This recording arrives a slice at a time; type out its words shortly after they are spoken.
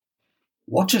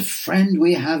What a friend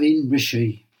we have in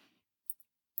Rishi.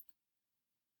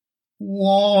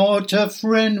 What a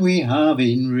friend we have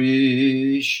in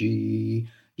Rishi.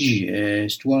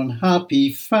 Just one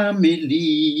happy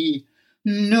family.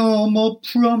 No more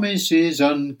promises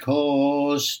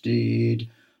uncosted.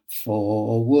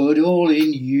 Forward all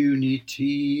in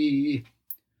unity.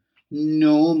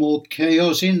 No more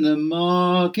chaos in the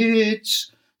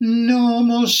markets. No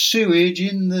more sewage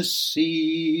in the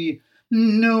sea.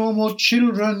 No more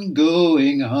children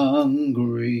going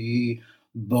hungry.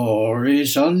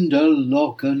 Boris under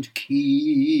lock and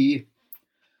key.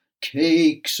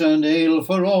 Cakes and ale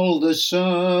for all the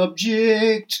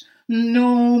subject.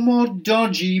 No more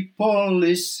dodgy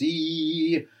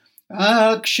policy.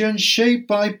 Action shaped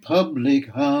by public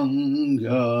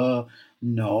hunger,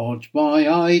 not by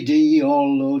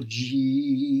ideology.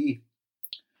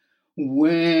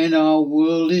 When our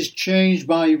world is changed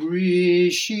by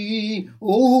Rishi,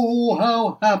 oh,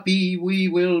 how happy we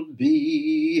will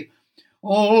be.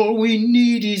 All we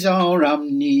need is our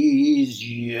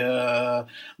amnesia,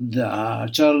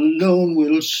 that alone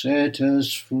will set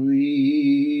us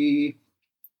free.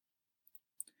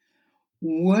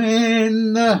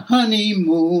 When the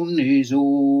honeymoon is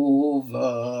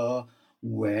over,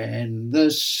 when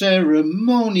the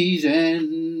ceremonies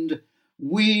end,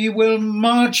 we will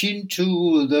march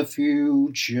into the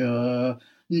future,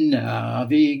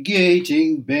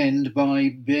 navigating bend by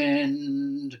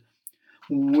bend.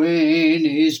 When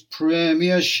his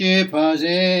premiership has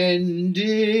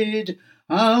ended,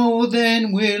 how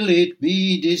then will it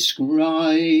be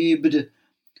described?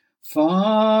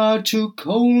 Far too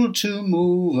cold to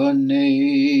move a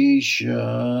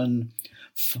nation,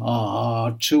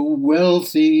 far too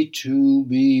wealthy to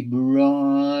be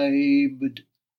bribed.